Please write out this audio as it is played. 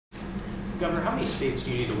Governor, how many states do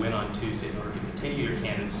you need to win on Tuesday in order to continue your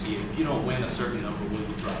candidacy? If you don't win a certain number, will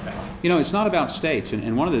you drop out? You know, it's not about states,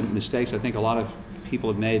 and one of the mistakes I think a lot of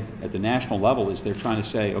people have made at the national level is they're trying to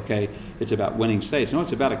say, okay, it's about winning states. No,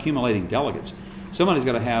 it's about accumulating delegates. Somebody's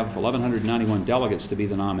got to have 1,191 delegates to be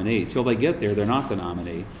the nominee. Till they get there, they're not the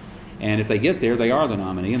nominee. And if they get there, they are the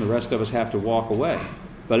nominee, and the rest of us have to walk away.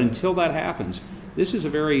 But until that happens, this is a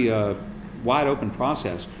very wide open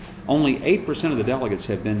process. Only 8% of the delegates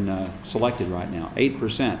have been selected right now,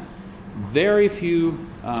 8%. Very few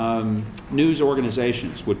news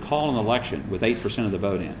organizations would call an election with 8% of the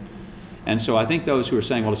vote in. And so I think those who are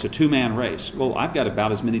saying, well, it's a two-man race. Well, I've got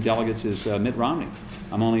about as many delegates as Mitt Romney.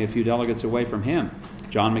 I'm only a few delegates away from him.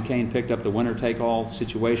 John McCain picked up the winner-take-all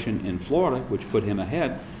situation in Florida, which put him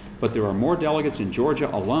ahead. But there are more delegates in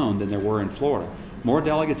Georgia alone than there were in Florida. More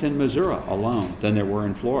delegates in Missouri alone than there were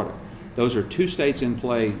in Florida. Those are two states in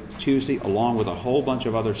play Tuesday, along with a whole bunch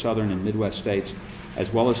of other southern and Midwest states,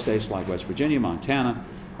 as well as states like West Virginia, Montana.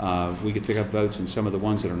 We could pick up votes in some of the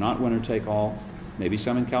ones that are not winner-take-all, maybe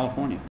some in California.